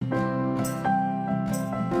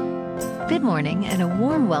Good morning and a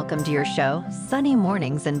warm welcome to your show, Sunny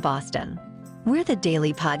Mornings in Boston. We're the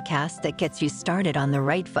daily podcast that gets you started on the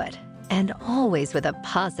right foot and always with a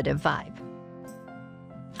positive vibe.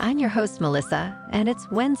 I'm your host, Melissa, and it's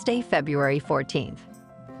Wednesday, February 14th.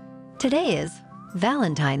 Today is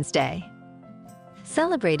Valentine's Day.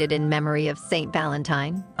 Celebrated in memory of Saint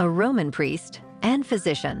Valentine, a Roman priest and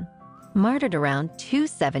physician, martyred around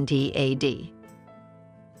 270 AD.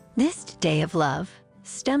 This day of love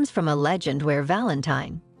stems from a legend where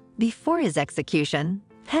Valentine, before his execution,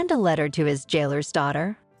 penned a letter to his jailer's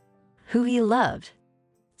daughter, who he loved,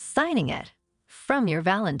 signing it, "From your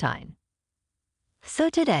Valentine." So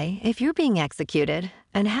today, if you're being executed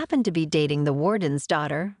and happen to be dating the warden's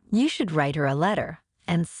daughter, you should write her a letter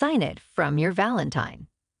and sign it "From your Valentine."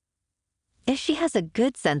 If she has a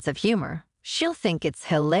good sense of humor, she'll think it's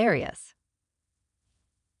hilarious.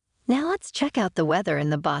 Now let's check out the weather in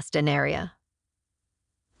the Boston area.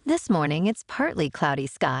 This morning, it's partly cloudy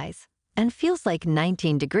skies and feels like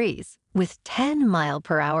 19 degrees with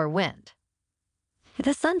 10-mile-per-hour wind.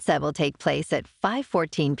 The sunset will take place at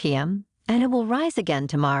 5:14 p.m., and it will rise again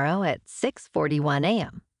tomorrow at 6:41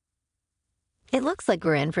 a.m. It looks like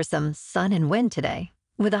we're in for some sun and wind today,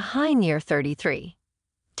 with a high near 33.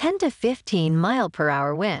 10 to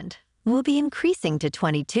 15-mile-per-hour wind will be increasing to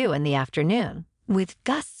 22 in the afternoon, with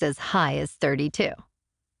gusts as high as 32.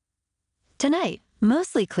 Tonight,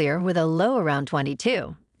 mostly clear with a low around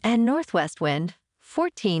 22, and northwest wind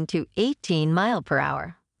 14 to 18 mile per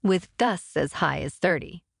hour, with gusts as high as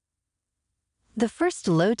 30. The first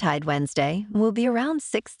low tide Wednesday will be around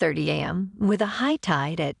 6:30 a.m. with a high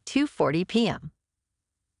tide at 2:40 p.m.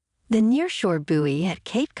 The nearshore buoy at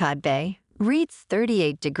Cape Cod Bay reads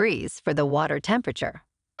 38 degrees for the water temperature.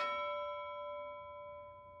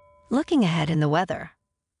 Looking ahead in the weather,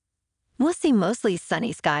 we'll see mostly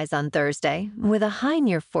sunny skies on Thursday with a high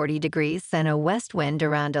near 40 degrees and a west wind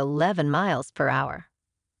around 11 miles per hour.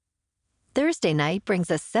 Thursday night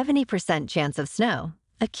brings a 70% chance of snow,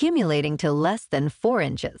 accumulating to less than 4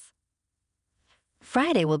 inches.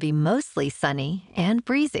 Friday will be mostly sunny and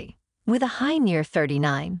breezy, with a high near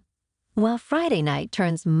 39, while Friday night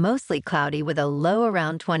turns mostly cloudy with a low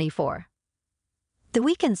around 24. The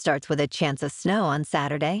weekend starts with a chance of snow on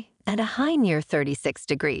Saturday and a high near 36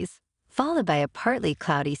 degrees, followed by a partly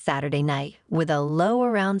cloudy Saturday night with a low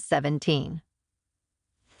around 17.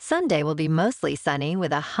 Sunday will be mostly sunny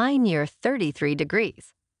with a high near 33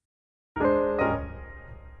 degrees.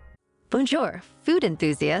 Bonjour, food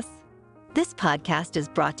enthusiasts. This podcast is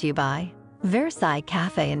brought to you by Versailles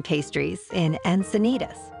Cafe and Pastries in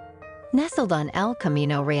Encinitas. Nestled on El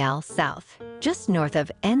Camino Real South, just north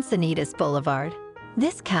of Encinitas Boulevard,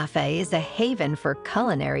 this cafe is a haven for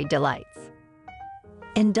culinary delights.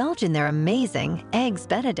 Indulge in their amazing Eggs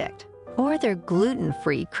Benedict or their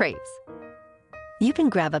gluten-free crepes. You can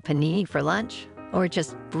grab a panini for lunch or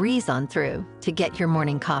just breeze on through to get your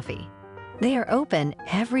morning coffee. They are open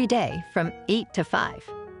every day from 8 to 5.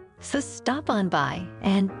 So stop on by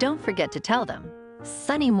and don't forget to tell them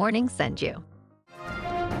Sunny Morning sent you.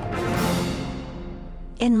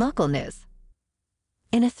 In local news,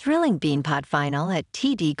 in a thrilling Beanpot final at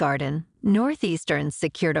TD Garden, Northeastern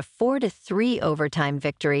secured a 4-3 overtime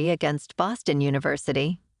victory against Boston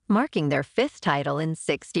University, marking their 5th title in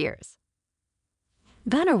 6 years.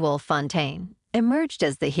 Vanderwolf Fontaine emerged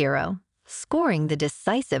as the hero, scoring the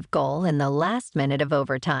decisive goal in the last minute of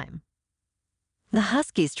overtime. The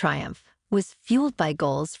Huskies' triumph was fueled by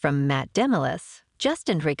goals from Matt Demelis,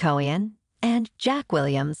 Justin Dracoian, and Jack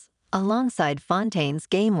Williams, alongside Fontaine's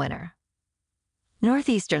game winner.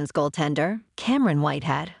 Northeastern's goaltender, Cameron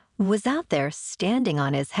Whitehead, was out there standing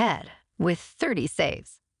on his head with 30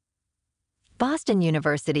 saves. Boston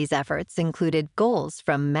University's efforts included goals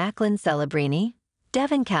from Macklin Celebrini,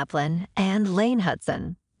 Devin Kaplan, and Lane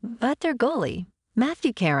Hudson, but their goalie,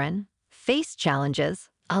 Matthew Caron, faced challenges,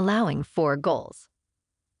 allowing 4 goals.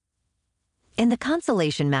 In the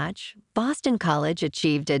consolation match, Boston College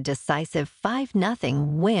achieved a decisive 5-0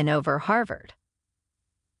 win over Harvard.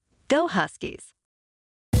 Go Huskies!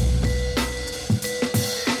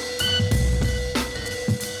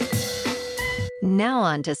 Now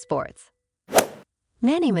on to sports.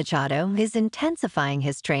 Manny Machado is intensifying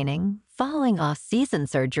his training following off-season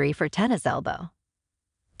surgery for tennis elbow.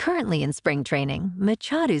 Currently in spring training,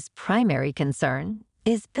 Machado's primary concern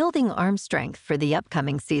is building arm strength for the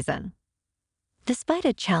upcoming season. Despite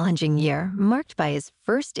a challenging year marked by his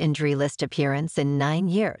first injury list appearance in 9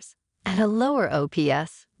 years and a lower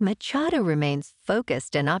OPS, Machado remains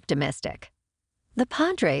focused and optimistic. The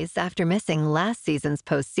Padres, after missing last season's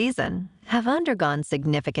postseason, have undergone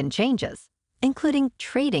significant changes, including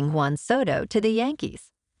trading Juan Soto to the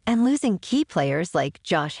Yankees and losing key players like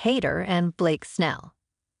Josh Hader and Blake Snell.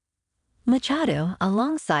 Machado,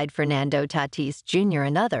 alongside Fernando Tatis Jr.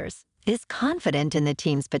 and others, is confident in the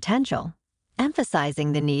team's potential,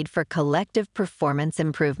 emphasizing the need for collective performance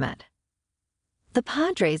improvement. The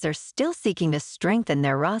Padres are still seeking to strengthen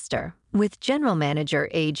their roster, with general manager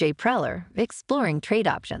A.J. Preller exploring trade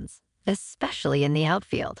options, especially in the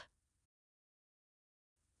outfield.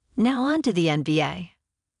 Now on to the NBA.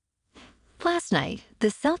 Last night, the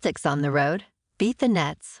Celtics on the road beat the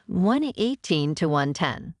Nets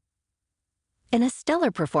 118-110. In a stellar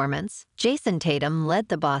performance, Jason Tatum led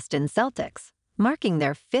the Boston Celtics, marking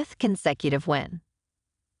their 5th consecutive win.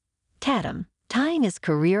 Tatum, tying his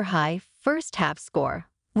career-high first-half score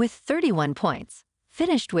with 31 points,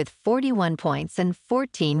 finished with 41 points and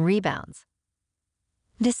 14 rebounds.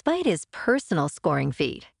 Despite his personal scoring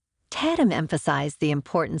feat, Tatum emphasized the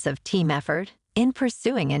importance of team effort in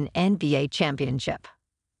pursuing an NBA championship.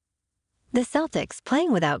 The Celtics,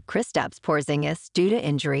 playing without Kristaps Porzingis due to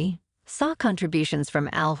injury, saw contributions from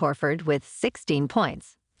Al Horford with 16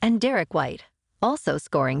 points and Derek White, also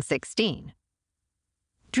scoring 16.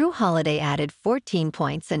 Drew Holiday added 14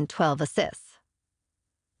 points and 12 assists.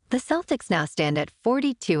 The Celtics now stand at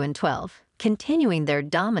 42-12, continuing their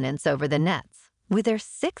dominance over the Nets, with their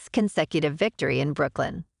 6th consecutive victory in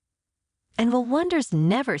Brooklyn. And will wonders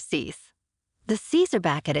never cease? The C's are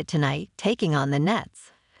back at it tonight, taking on the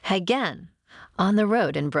Nets, again, on the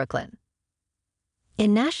road in Brooklyn.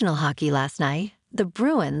 In National Hockey last night, the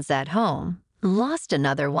Bruins at home lost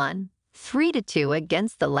another one, 3-2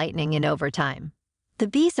 against the Lightning in overtime. The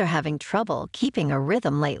Bees are having trouble keeping a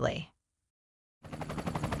rhythm lately.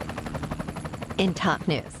 In top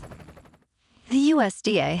news, the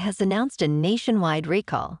USDA has announced a nationwide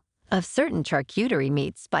recall of certain charcuterie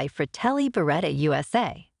meats by Fratelli Beretta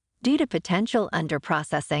USA due to potential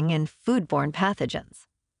underprocessing and foodborne pathogens.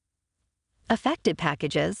 Affected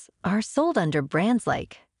packages are sold under brands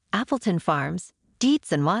like Appleton Farms,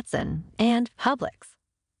 Dietz & Watson, and Publix.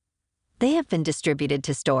 They have been distributed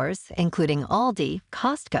to stores including Aldi,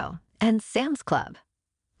 Costco, and Sam's Club.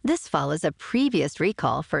 This follows a previous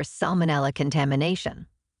recall for salmonella contamination.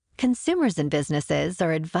 Consumers and businesses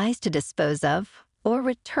are advised to dispose of or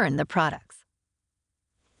return the products.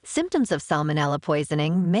 Symptoms of salmonella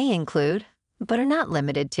poisoning may include, but are not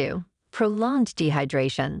limited to, prolonged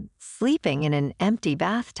dehydration, sleeping in an empty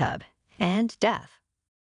bathtub, and death.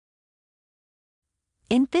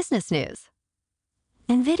 In business news,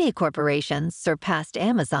 NVIDIA Corporation surpassed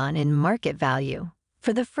Amazon in market value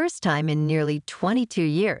for the first time in nearly 22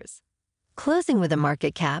 years, closing with a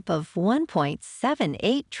market cap of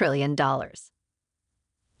 $1.78 trillion.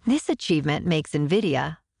 This achievement makes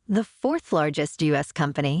NVIDIA the 4th largest U.S.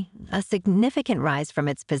 company, a significant rise from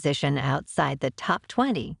its position outside the top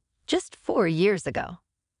 20 just 4 years ago.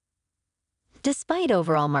 Despite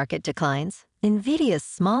overall market declines, NVIDIA's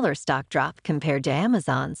smaller stock drop compared to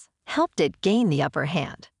Amazon's helped it gain the upper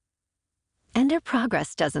hand. And their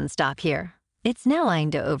progress doesn't stop here. It's now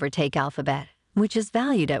eyeing to overtake Alphabet, which is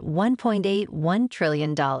valued at $1.81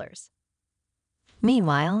 trillion.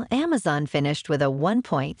 Meanwhile, Amazon finished with a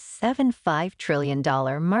 $1.75 trillion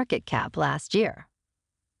market cap last year.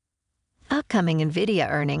 Upcoming NVIDIA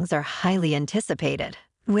earnings are highly anticipated,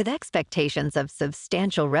 with expectations of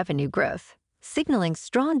substantial revenue growth, signaling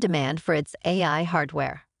strong demand for its AI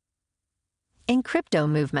hardware. In crypto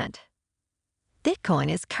movement,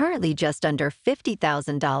 Bitcoin is currently just under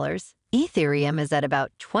 $50,000, Ethereum is at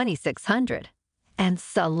about $2,600, and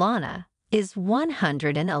Solana is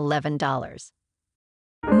 $111.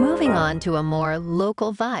 Moving on to a more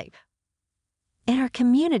local vibe. In our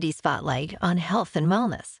community spotlight on health and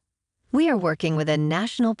wellness, we are working with a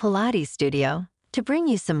national Pilates studio to bring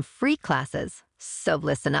you some free classes, so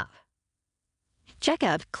listen up. Check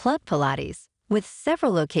out Club Pilates, with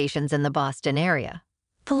several locations in the Boston area.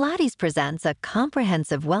 Pilates presents a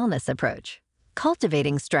comprehensive wellness approach,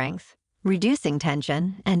 cultivating strength, reducing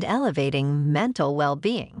tension, and elevating mental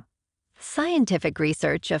well-being. Scientific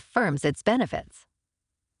research affirms its benefits.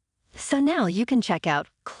 So now you can check out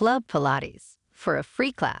Club Pilates for a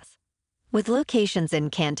free class. With locations in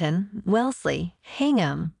Canton, Wellesley,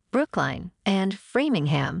 Hingham, Brookline, and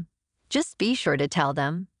Framingham, just be sure to tell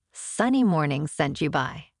them Sunny Morning sent you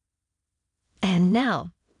by. And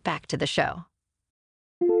now, back to the show.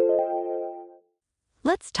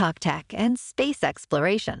 Let's talk tech and space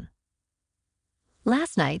exploration.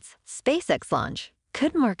 Last night's SpaceX launch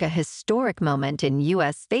could mark a historic moment in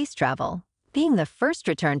U.S. space travel, being the first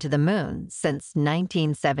return to the moon since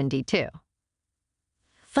 1972.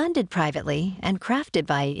 Funded privately and crafted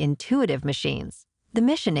by Intuitive Machines, the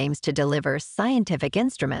mission aims to deliver scientific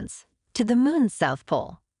instruments to the moon's south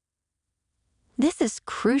pole, This is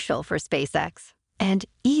crucial for SpaceX and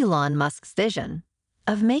Elon Musk's vision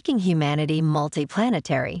of making humanity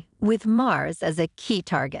multiplanetary with Mars as a key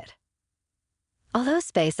target. Although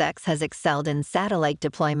SpaceX has excelled in satellite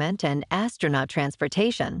deployment and astronaut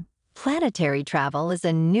transportation, planetary travel is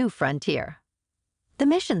a new frontier. The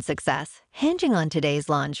mission success, hinging on today's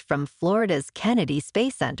launch from Florida's Kennedy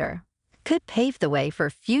Space Center, could pave the way for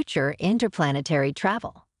future interplanetary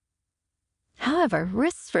travel. However,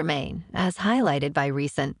 risks remain, as highlighted by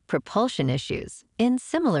recent propulsion issues in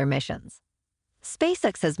similar missions.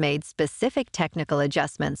 SpaceX has made specific technical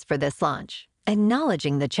adjustments for this launch,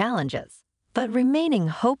 acknowledging the challenges, but remaining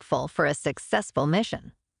hopeful for a successful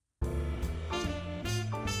mission.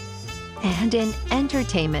 And in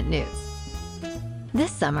entertainment news,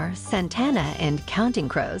 this summer, Santana and Counting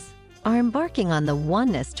Crows are embarking on the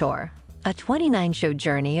Oneness Tour, a 29-show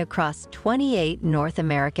journey across 28 North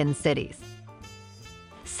American cities.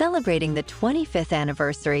 Celebrating the 25th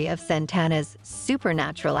anniversary of Santana's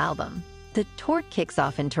Supernatural album, the tour kicks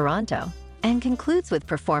off in Toronto and concludes with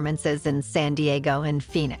performances in San Diego and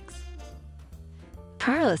Phoenix.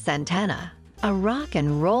 Carlos Santana, a Rock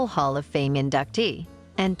and Roll Hall of Fame inductee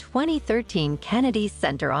and 2013 Kennedy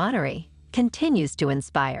Center honoree, continues to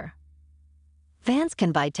inspire. Fans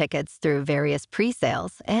can buy tickets through various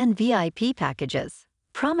pre-sales and VIP packages,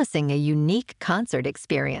 promising a unique concert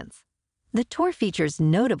experience. The tour features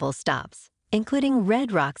notable stops, including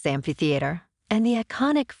Red Rocks Amphitheater and the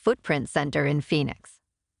iconic Footprint Center in Phoenix.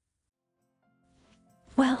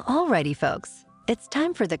 Well, alrighty, folks, it's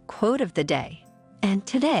time for the quote of the day. And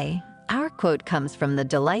today, our quote comes from the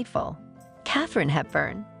delightful Katharine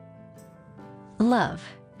Hepburn. "Love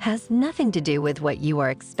has nothing to do with what you are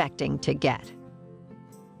expecting to get,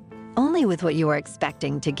 only with what you are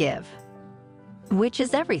expecting to give, which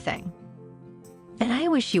is everything." And I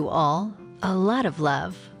wish you all a lot of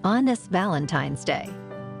love on this Valentine's Day.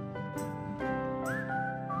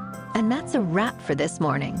 And that's a wrap for this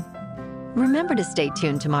morning. Remember to stay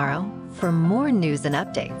tuned tomorrow for more news and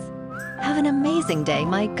updates. Have an amazing day,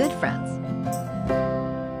 my good friends.